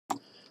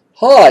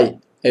Hi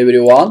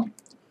everyone,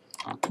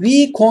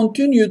 we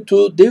continue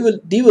to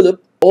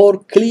develop our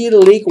Clear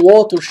Lake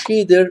Water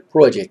Shader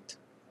project.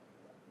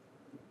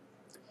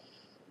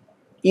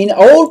 In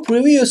our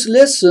previous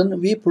lesson,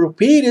 we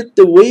prepared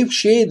the wave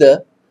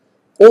shader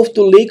of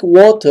the lake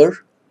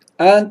water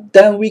and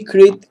then we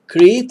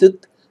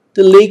created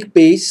the lake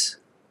base,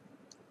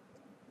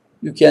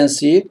 you can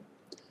see,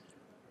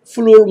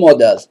 floor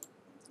model.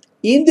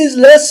 In this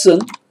lesson,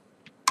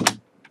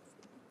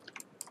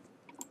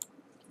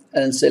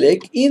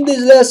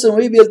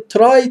 we will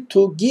try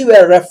to give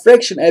a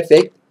refraction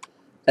effect,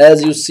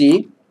 as you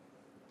see,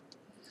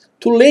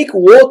 to lake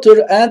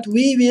water, and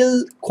we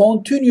will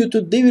continue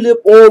to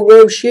develop our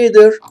wave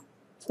shader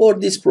for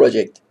this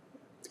project.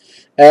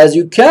 As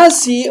you can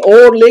see,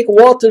 our lake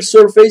water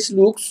surface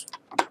looks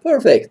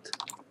perfect.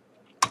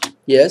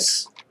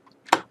 Yes,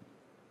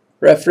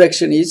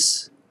 refraction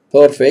is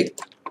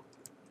perfect.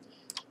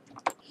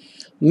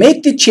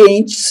 Make the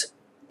changes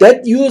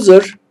that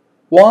user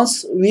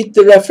wants with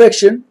the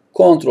refraction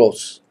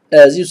controls,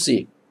 as you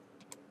see.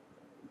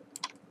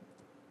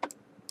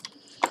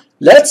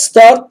 Let's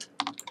start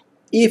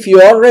if you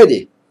are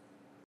ready.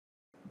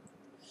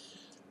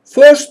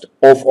 First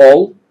of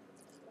all,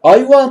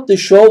 I want to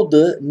show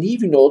the new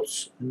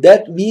nodes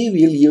that we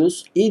will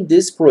use in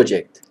this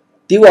project.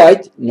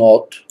 Divide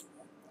node,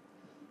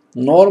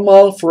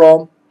 normal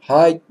from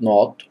height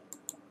node,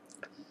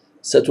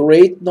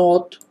 saturate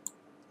node,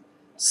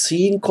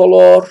 scene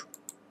color,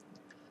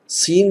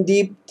 scene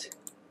depth,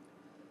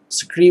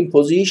 screen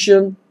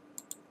position,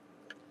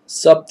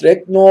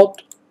 subtract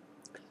node,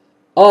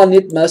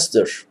 unit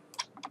master.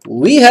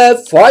 We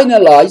have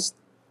finalized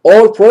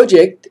our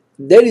project.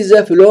 There is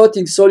a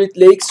floating solid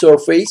lake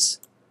surface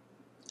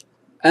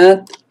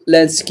and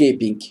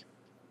landscaping,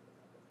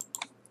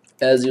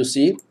 as you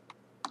see.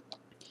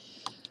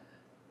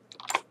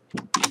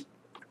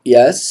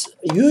 Yes,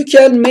 you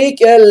can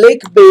make a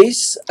lake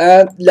base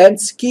and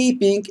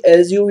landscaping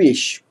as you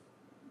wish.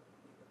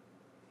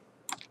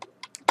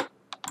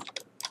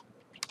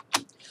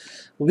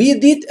 We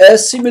did a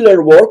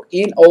similar work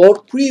in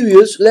our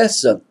previous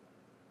lesson.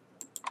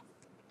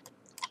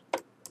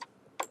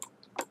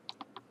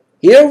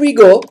 Here we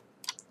go.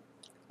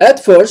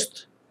 At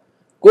first,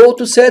 go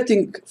to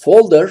Setting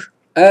folder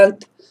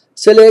and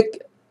select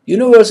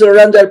Universal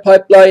Render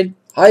Pipeline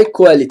High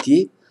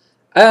Quality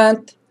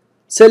and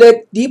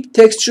select Deep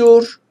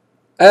Texture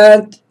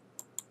and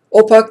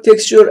Opaque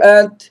Texture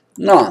and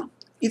None.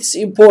 It's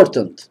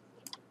important.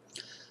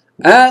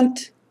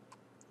 And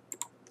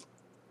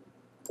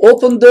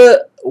open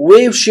the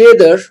wave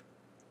shader.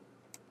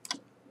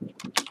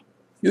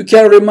 You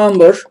can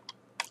remember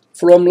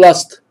from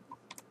last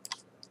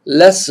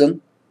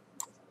lesson.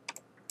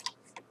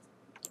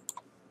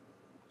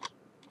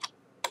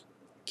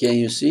 Can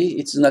you see?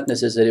 It's not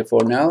necessary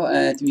for now,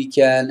 and we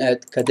can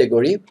add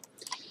category.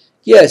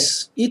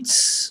 Yes,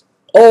 it's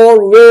our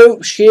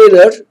wave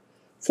shader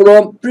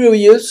from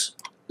previous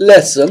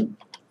lesson.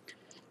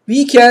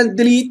 We can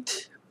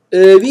delete,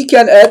 we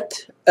can add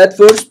at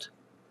first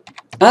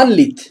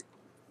unlit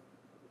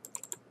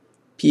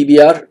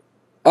PBR,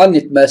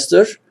 unlit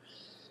master.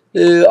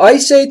 I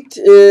said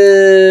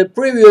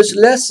previous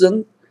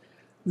lesson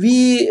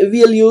we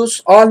will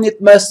use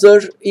unlit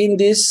master in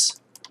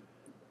this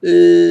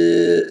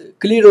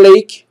Clear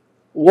Lake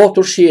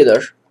water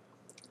shader,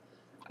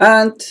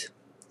 and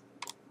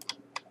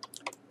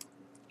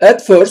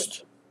at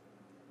first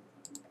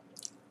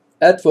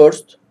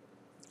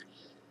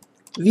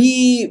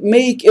we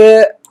make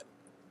a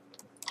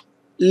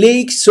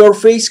lake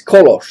surface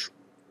color.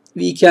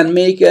 We can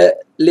make a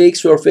lake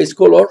surface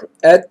color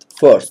at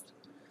first.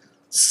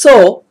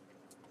 So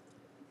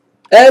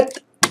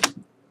at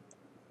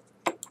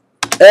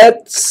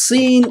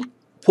scene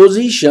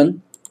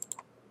position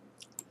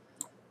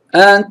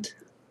and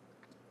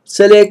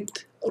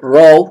select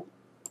raw,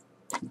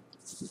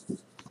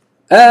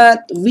 and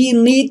we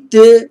need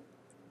the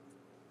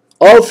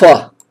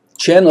alpha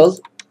channel,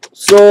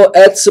 so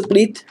add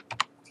split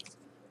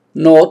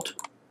node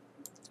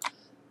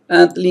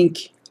and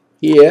link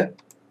here,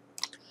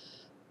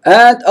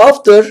 and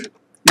after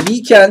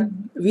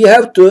we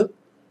have to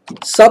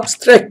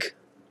subtract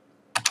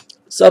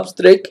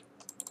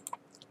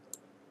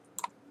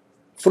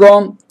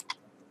from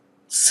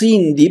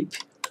scene dip,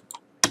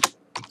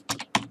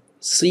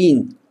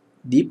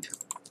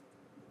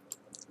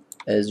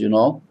 as you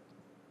know.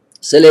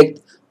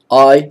 Select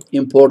I,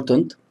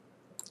 important,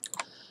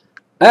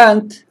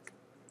 and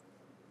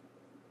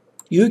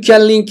you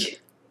can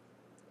link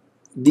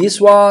this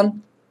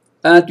one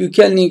and you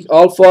can link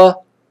alpha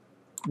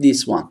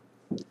this one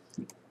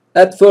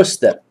at first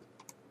step.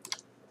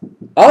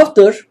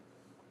 After,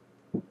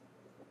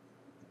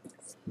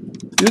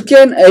 you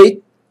can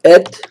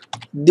add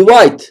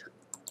divide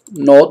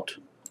node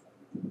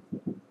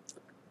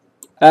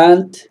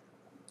and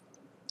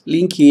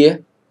link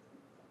here,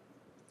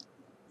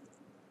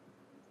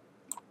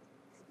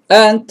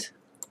 and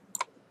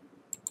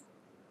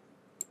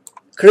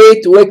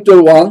create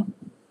vector 1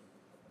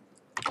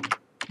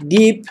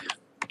 deep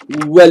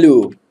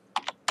value,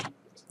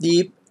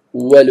 deep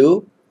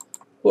value,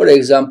 for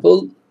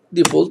example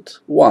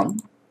default 1,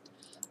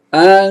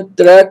 and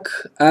drag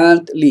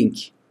and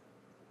link.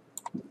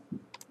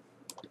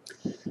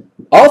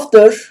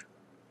 After,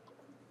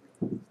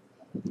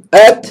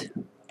 add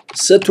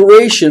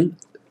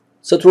saturate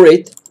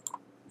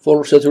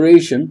for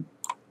saturation,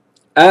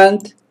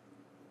 and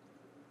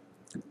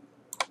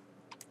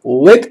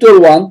vector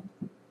 1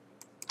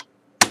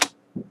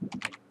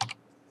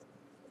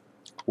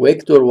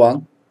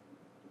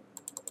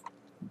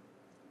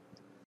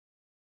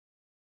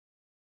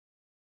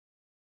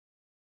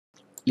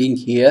 link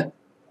here,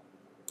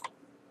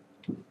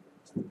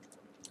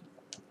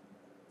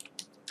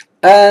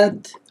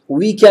 and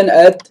we can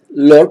add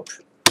lerp.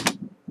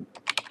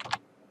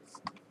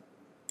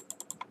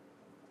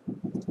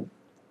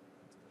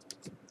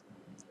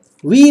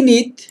 We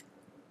need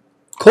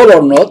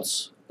color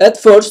nodes. At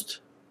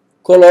first,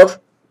 color,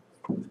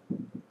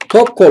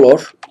 top color,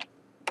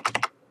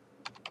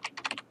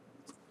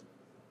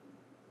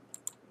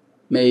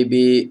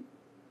 maybe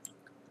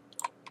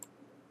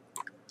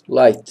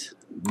light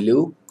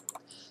blue,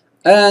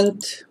 and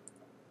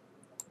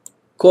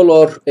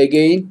color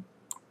again,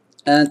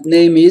 and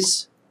name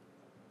is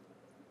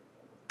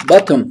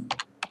bottom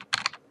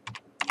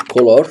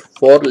color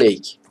for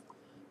lake,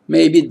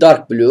 maybe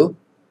dark blue.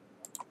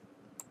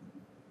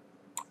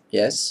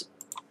 Yes,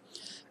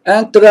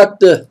 and drag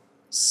the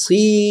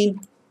scene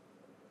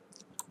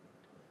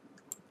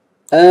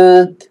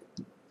and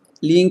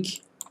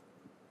link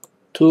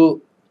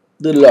to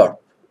the lerp.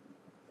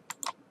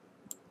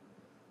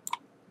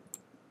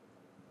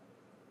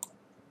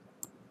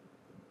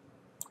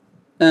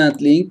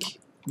 And link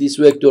this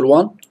vector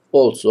 1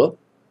 also.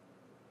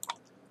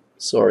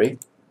 Sorry.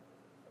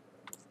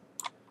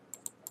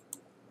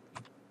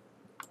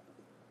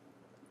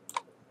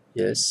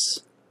 Yes.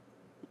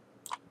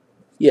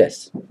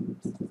 Yes.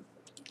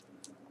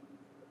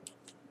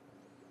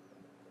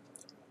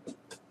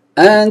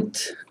 And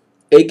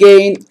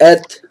again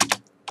add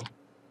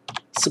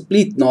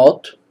split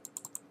node.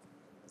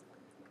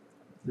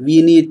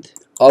 We need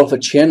alpha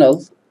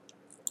channel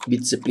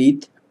with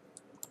split,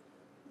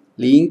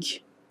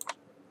 link,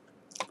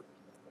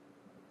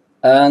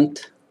 and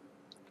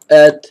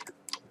add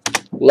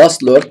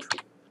last lerp.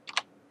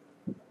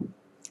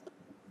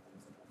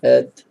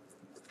 Add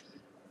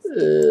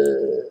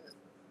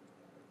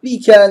we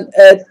can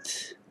add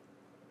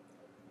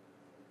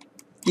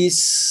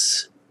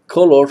this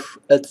color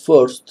at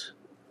first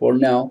for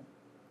now.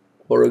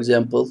 For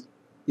example,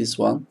 this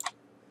one,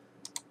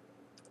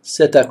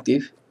 set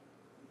active,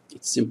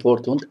 it's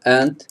important,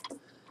 and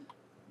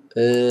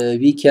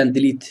we can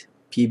delete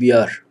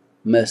PBR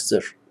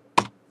master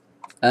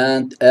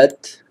and add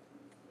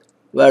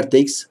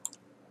vertex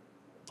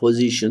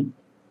position,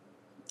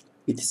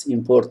 it is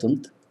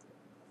important,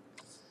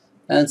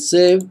 and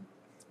save,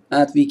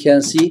 and we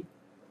can see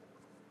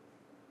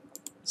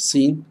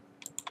scene.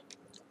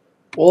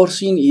 Our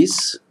scene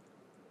is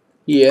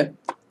here,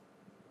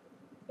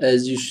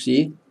 as you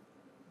see.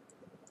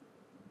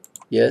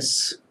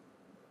 Yes,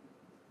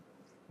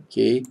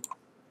 okay,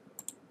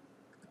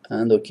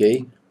 and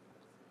okay.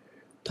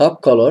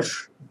 Top color,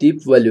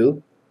 deep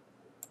value,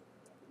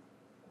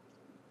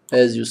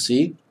 as you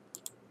see,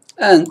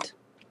 and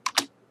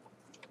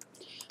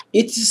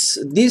it is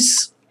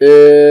this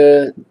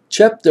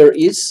chapter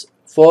is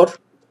for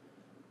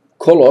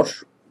color.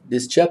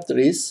 This chapter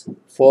is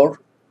for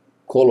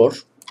color,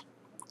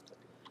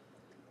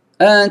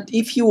 and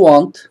if you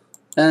want,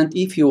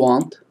 delete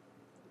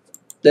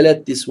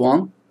this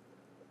one,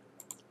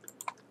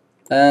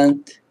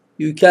 and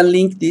you can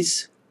link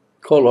this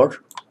color,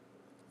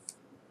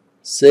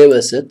 save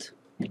asset.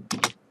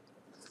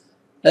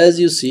 As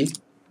you see,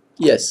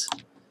 yes,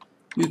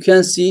 you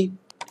can see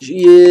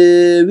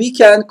we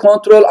can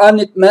control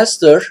unit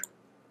master,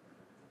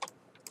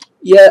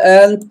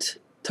 yeah, and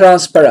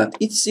transparent.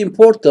 It's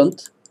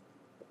important,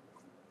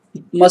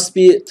 it must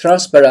be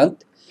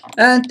transparent,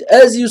 and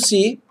as you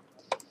see,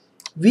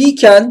 we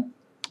can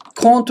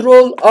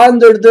control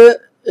under the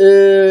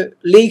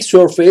lake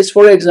surface.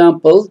 For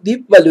example,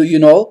 deep value,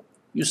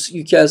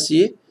 you can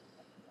see,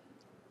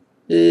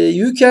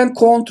 you can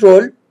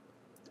control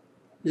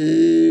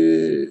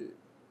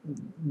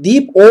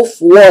deep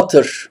of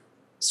water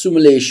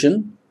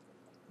simulation,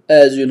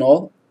 as you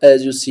know,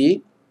 as you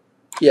see.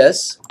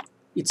 Yes,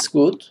 it's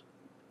good.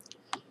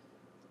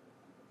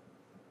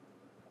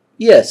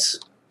 Yes,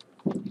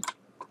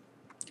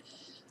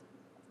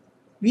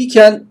 we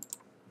can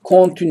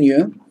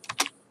continue,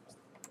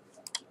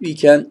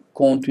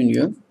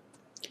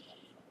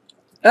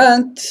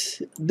 and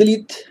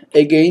delete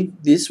again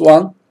this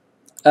one,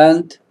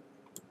 and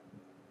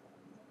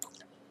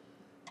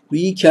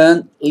we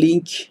can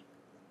link,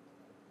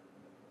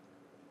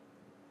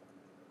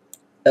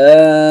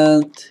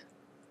 and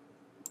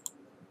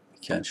we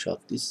can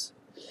shut this,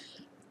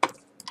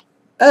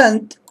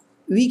 and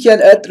we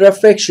can add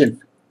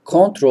refraction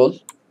control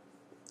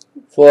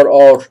for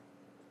our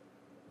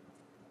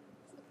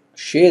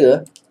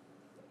shader.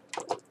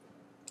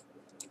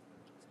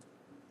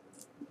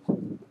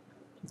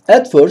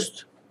 At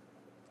first,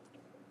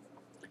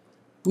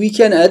 we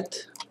can add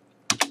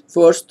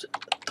first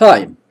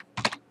time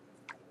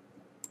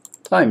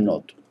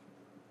node,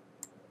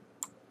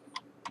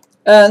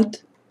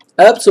 and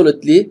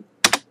absolutely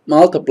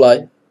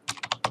multiply,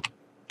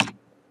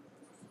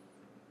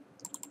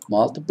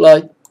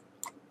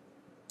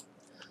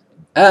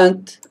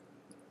 and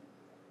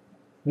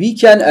we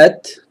can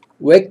add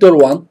vector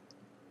 1,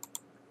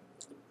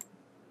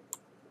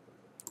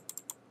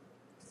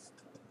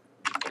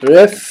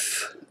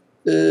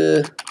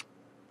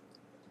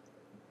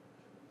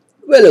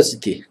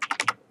 velocity,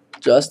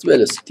 just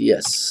velocity,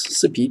 yes,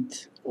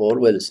 speed or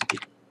velocity,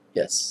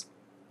 yes,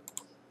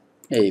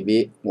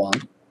 maybe 1,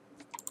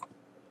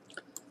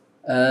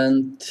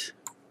 and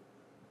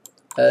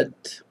add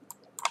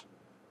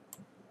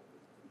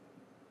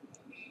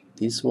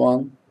this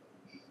one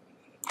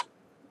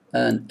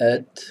and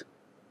add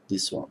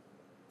this one.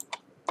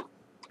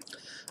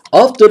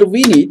 After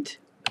we need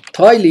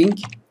tiling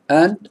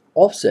and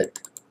offset.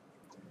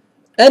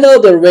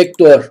 Another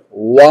vector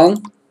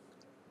 1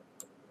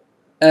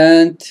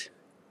 and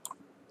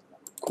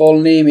call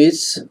name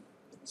is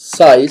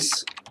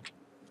size,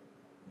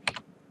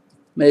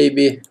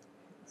 maybe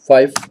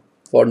 5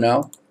 for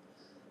now,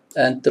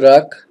 and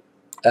drag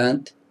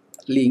and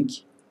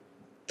link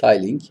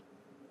tiling,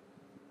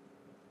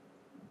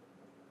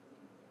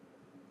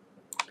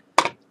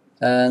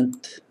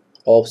 and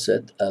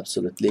offset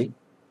absolutely,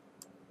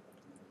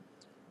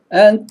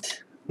 and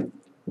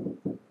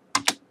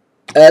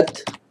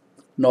add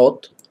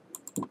node.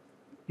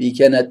 We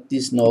can add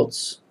these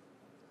nodes.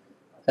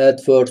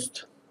 Add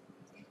first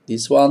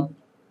this one,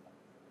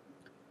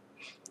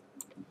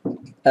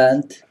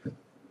 and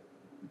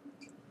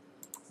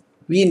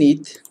we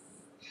need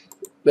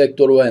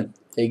vector 1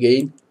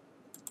 again,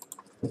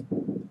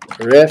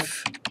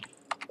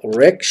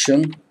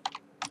 refraction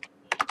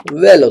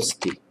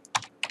velocity,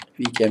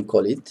 we can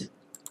call it,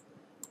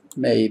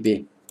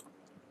 maybe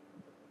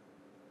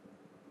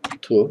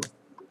 2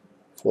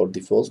 for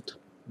default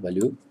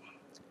value,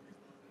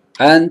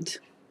 and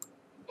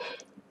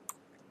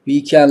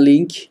we can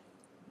link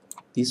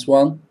this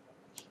one,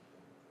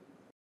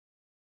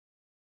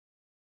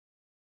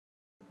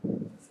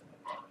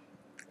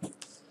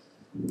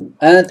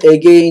 and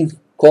again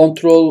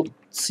Control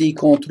C,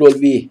 Control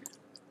V,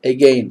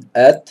 again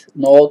add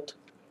node,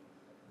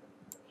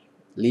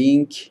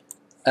 link,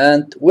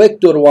 and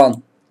vector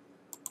 1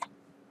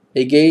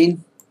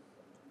 again,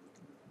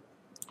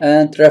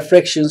 and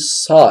refraction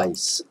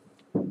size,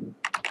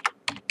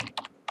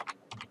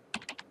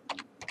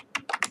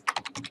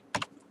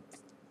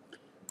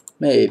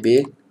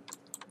 maybe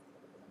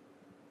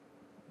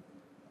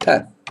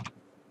 10,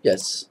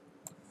 yes,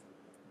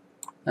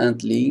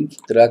 and link,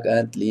 drag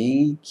and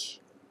link,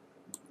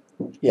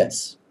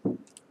 yes,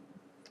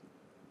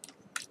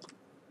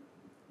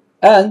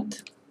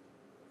 and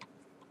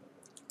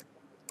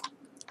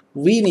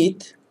we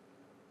need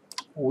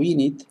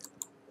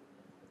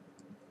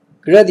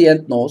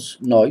gradient noise,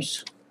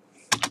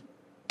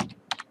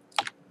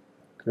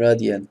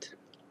 gradient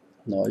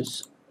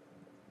noise,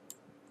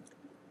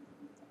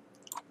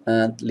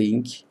 and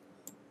link,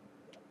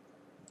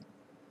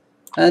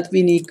 and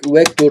we need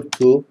vector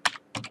 2,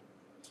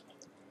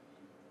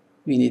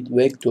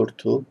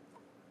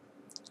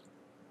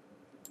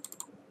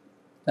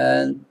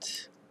 and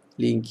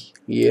link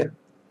here,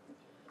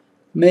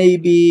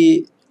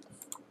 maybe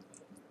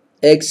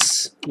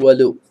x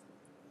value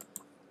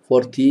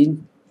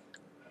 14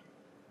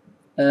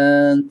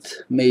 and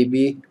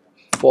maybe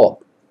 4,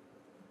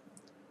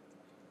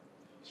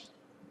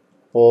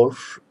 or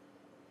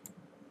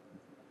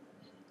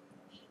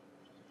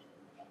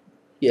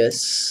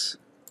yes,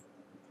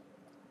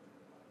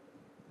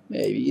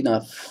 maybe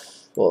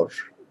enough for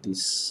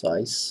this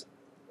size,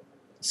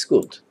 it's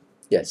good,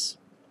 yes,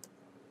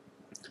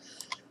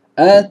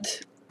 and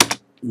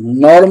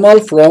normal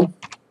from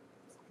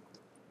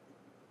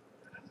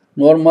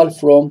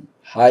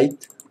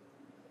height,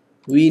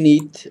 we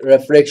need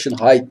refraction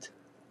height,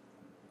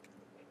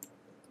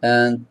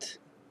 and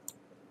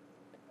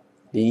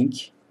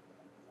link,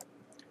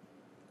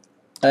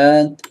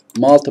 and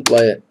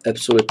multiply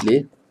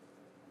absolutely,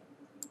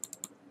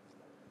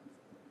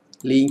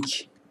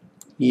 link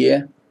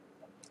here,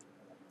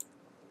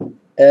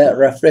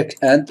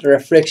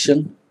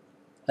 refraction,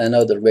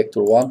 another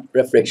vector 1,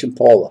 refraction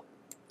power,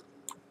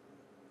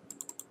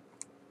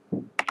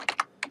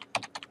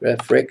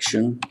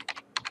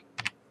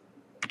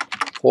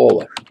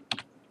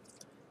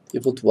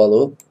 default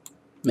value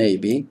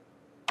maybe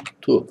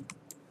 2,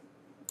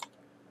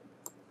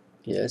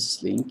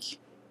 yes, link,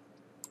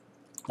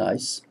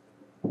 nice,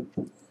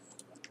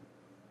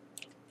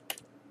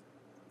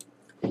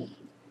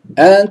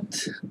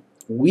 and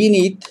we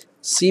need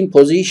scene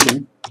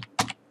position,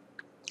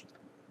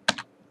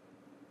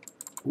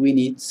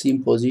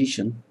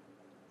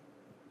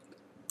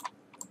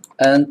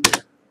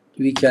 and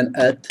we can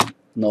add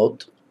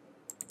node,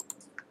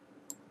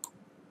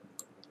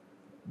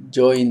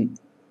 join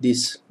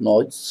these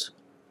nodes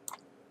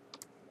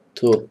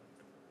to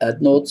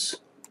add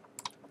nodes,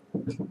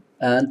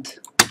 and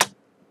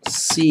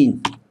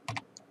scene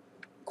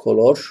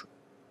color.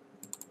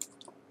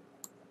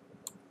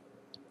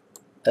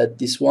 Add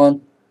this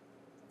one,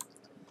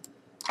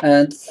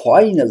 and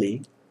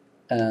finally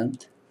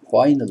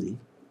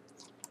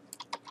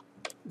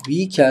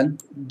we can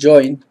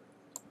join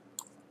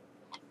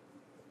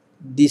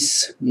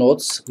these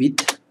nodes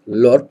with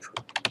lerp.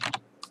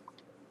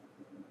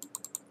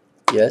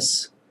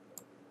 Yes,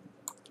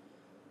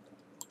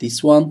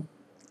 this one,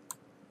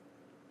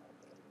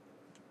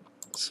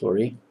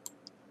 sorry,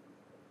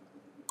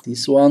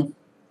 this one,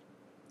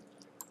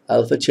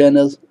 alpha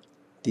channel,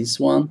 this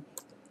one,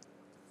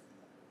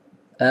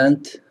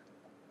 and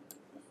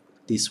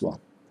this one.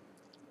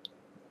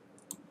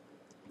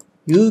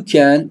 You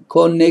can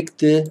connect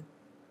the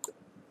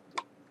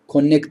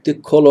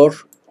color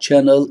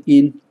channel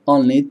in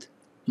unlit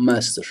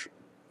master.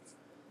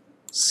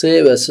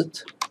 Save as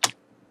it.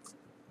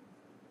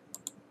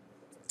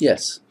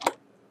 Yes,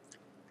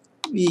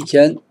 we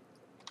can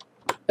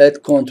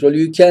add control.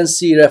 You can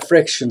see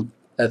refraction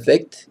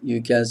effect.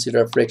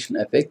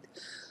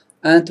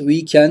 And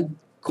we can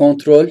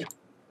control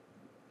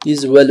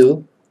this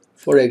value.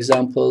 For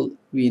example,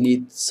 we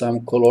need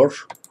some color,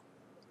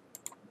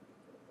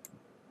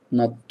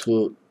 not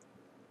to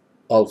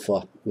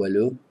alpha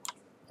value,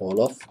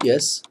 all of.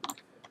 Yes,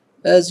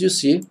 as you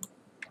see,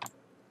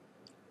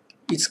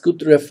 it's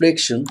good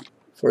reflection.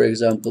 For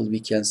example, we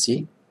can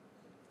see.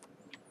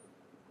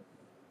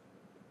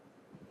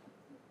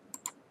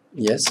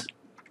 Yes,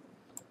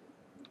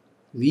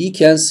 we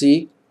can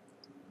see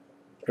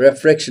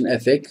refraction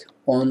effect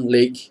on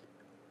lake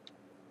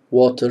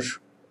water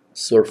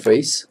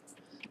surface,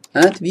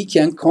 and we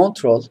can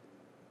control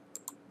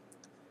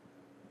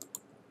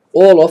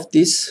all of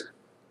this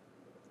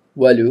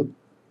value.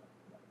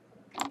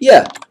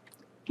 Yeah,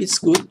 it's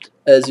good,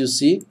 as you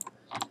see.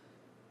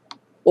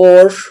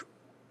 Or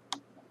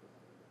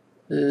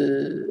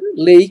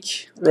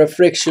lake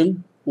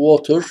refraction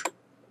water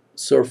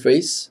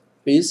surface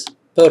is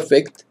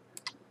perfect.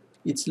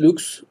 It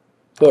looks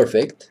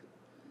perfect.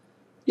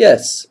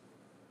 Yes,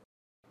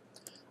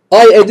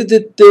 I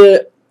edited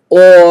the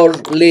or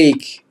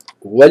lake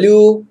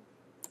value,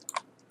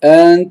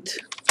 and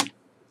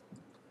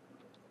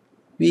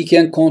we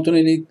can control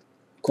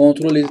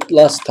it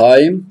last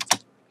time.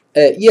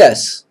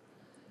 Yes,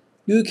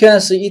 you can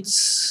see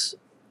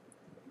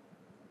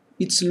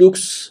it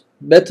looks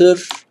better,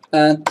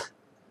 and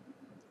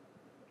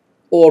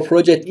our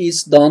project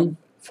is done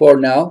for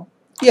now.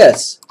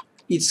 Yes,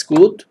 it's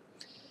good.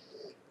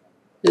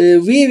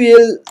 We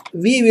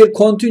will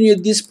continue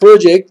this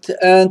project,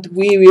 and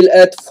we will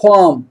add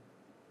farm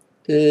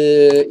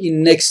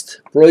in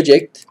next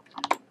project.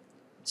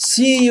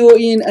 See you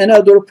in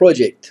another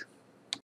project.